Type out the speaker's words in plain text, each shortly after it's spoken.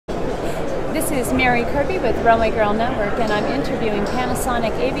This is Mary Kirby with Runway Girl Network, and I'm interviewing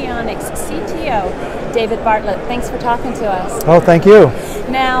Panasonic Avionics CTO, David Bartlett. Thanks for talking to us. Oh, thank you.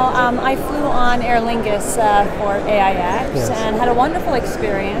 Now, I flew on Aer Lingus for AIX and had a wonderful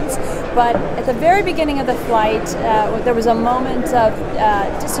experience, but at the very beginning of the flight, there was a moment of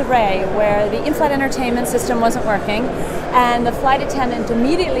disarray where the in-flight entertainment system wasn't working, and the flight attendant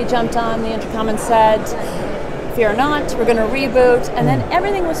immediately jumped on the intercom and said, "Fear not, we're going to reboot," and then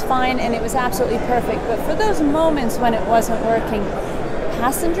everything was fine and it was absolutely perfect. But for those moments when it wasn't working,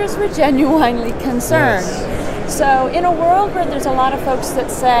 passengers were genuinely concerned. Yes. So in a world where there's a lot of folks that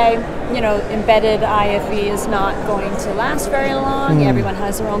say, you know, embedded IFE is not going to last very long, everyone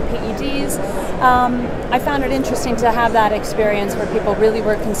has their own PEDs, I found it interesting to have that experience where people really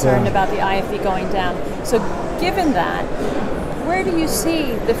were concerned about the IFE going down. So given that, where do you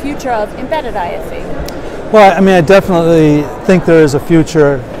see the future of embedded IFE? Well, I mean, I definitely think there is a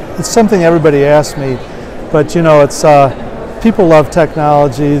future. It's something everybody asks me, but you know, it's people love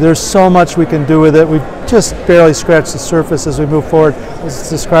technology. There's so much we can do with it. We've just barely scratched the surface as we move forward. I was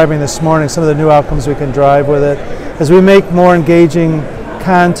describing this morning some of the new outcomes we can drive with it. As we make more engaging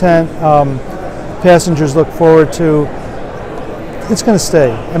content, passengers look forward to, it's going to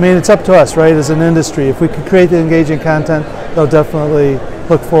stay. I mean, it's up to us, right, as an industry. If we can create the engaging content, they'll definitely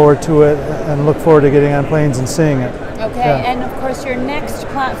look forward to it and look forward to getting on planes and seeing it. Okay, and of course your next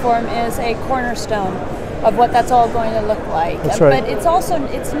platform is a cornerstone of what that's all going to look like. That's right. But it's also,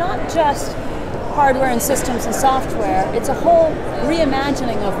 it's not just hardware and systems and software, it's a whole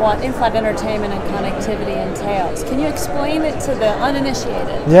reimagining of what in-flight entertainment and connectivity entails. Can you explain it to the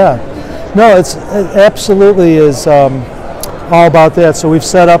uninitiated? Yeah, no, it absolutely is all about that. So we've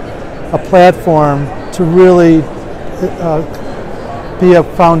set up a platform to really be a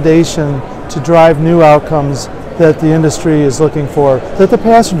foundation to drive new outcomes that the industry is looking for, that the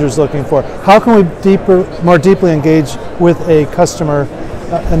passenger is looking for. How can we more deeply engage with a customer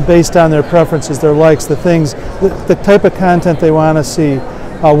and based on their preferences, their likes, the things, the type of content they want to see,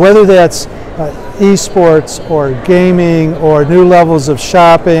 whether that's esports or gaming or new levels of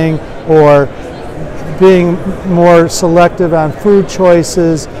shopping or being more selective on food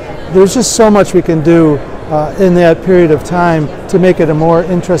choices. There's just so much we can do in that period of time to make it a more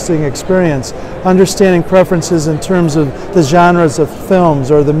interesting experience. Understanding preferences in terms of the genres of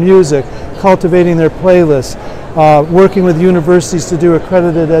films or the music, cultivating their playlists, working with universities to do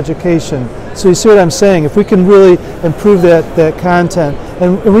accredited education. So you see what I'm saying? If we can really improve that content,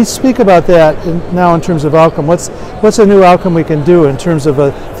 and we speak about that now in terms of outcome, what's a new outcome we can do in terms of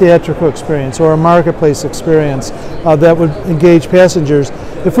a theatrical experience or a marketplace experience that would engage passengers.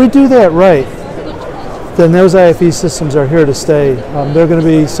 If we do that right, then those IFE systems are here to stay. They're going to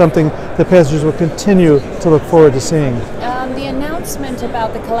be something that passengers will continue to look forward to seeing. The announcement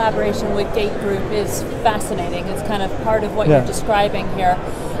about the collaboration with Gate Group is fascinating. It's kind of part of what you're describing here.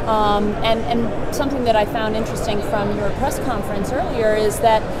 And something that I found interesting from your press conference earlier is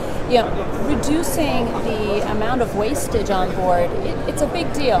that, you know, reducing the amount of wastage on board, it's a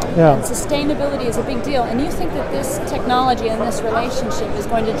big deal. And sustainability is a big deal. And you think that this technology and this relationship is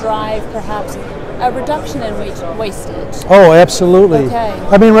going to drive perhaps a reduction in wastage? Oh, absolutely. Okay.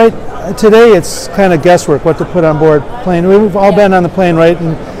 I mean, right today it's kind of guesswork what to put on board plane. We've all been on the plane, right?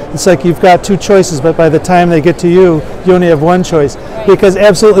 And it's like you've got two choices, but by the time they get to you, you only have one choice because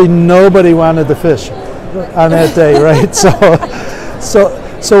absolutely nobody wanted the fish on that day, right?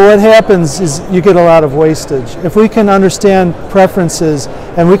 So what happens is you get a lot of wastage. If we can understand preferences,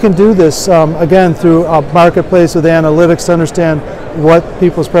 and we can do this, again, through a marketplace with analytics to understand what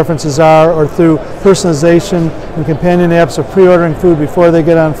people's preferences are, or through personalization and companion apps of pre-ordering food before they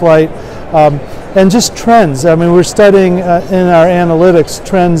get on flight, and just trends. I mean, we're studying in our analytics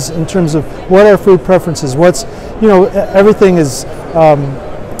trends in terms of what are food preferences, what's, you know, everything is,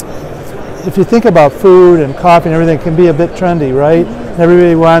 if you think about food and coffee and everything, it can be a bit trendy, right?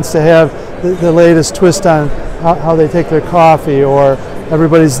 Everybody wants to have the latest twist on how they take their coffee, or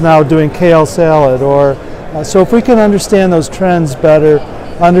everybody's now doing kale salad, or so if we can understand those trends better,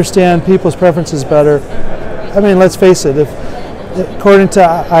 understand people's preferences better, I mean, let's face it, according to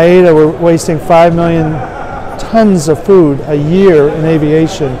IATA, we're wasting 5 million tons of food a year in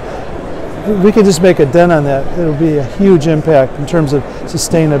aviation. We can just make a dent on that. It'll be a huge impact in terms of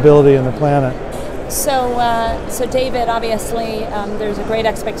sustainability in the planet. So David, obviously, there's a great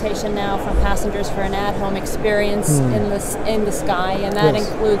expectation now from passengers for an at-home experience in the sky, and that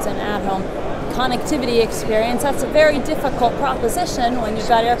includes an at-home connectivity experience. That's a very difficult proposition when you've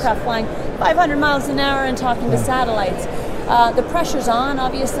got aircraft flying 500 miles an hour and talking to satellites. the pressure's on,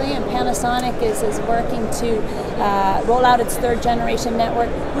 obviously, and Panasonic is working to roll out its third generation network.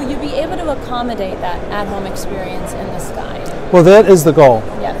 Will you be able to accommodate that at-home experience in the sky? Well, that is the goal.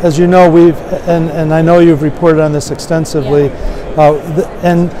 Yeah. As you know, and I know you've reported on this extensively,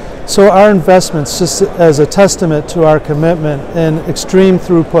 and so our investments, just as a testament to our commitment in extreme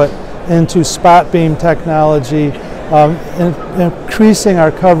throughput into spot beam technology, increasing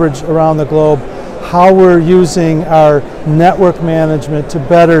our coverage around the globe, how we're using our network management to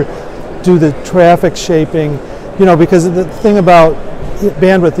better do the traffic shaping, because the thing about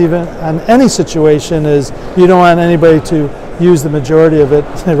bandwidth, even on any situation, is you don't want anybody to use the majority of it,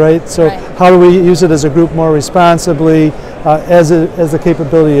 right? So how do we use it as a group more responsibly as the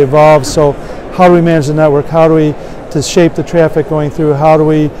capability evolves? So how do we manage the network? How do we to shape the traffic going through? How do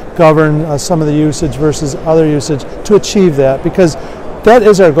we govern some of the usage versus other usage to achieve that? Because that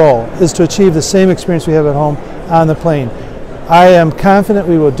is our goal, is to achieve the same experience we have at home on the plane. I am confident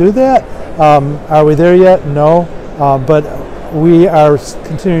we will do that. Are we there yet? No, but we are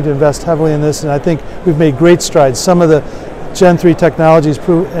continuing to invest heavily in this, and I think we've made great strides. Some of the Gen 3 technologies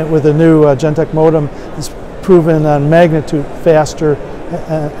with the new Gentech modem is proven on magnitude faster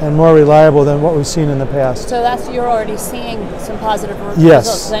and more reliable than what we've seen in the past. So you're already seeing some positive results.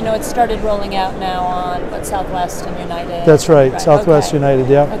 Yes. I know it's started rolling out now on Southwest and United. That's right. Southwest United,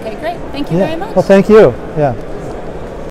 yeah. Okay, great. Thank you very much. Well, thank you. Yeah.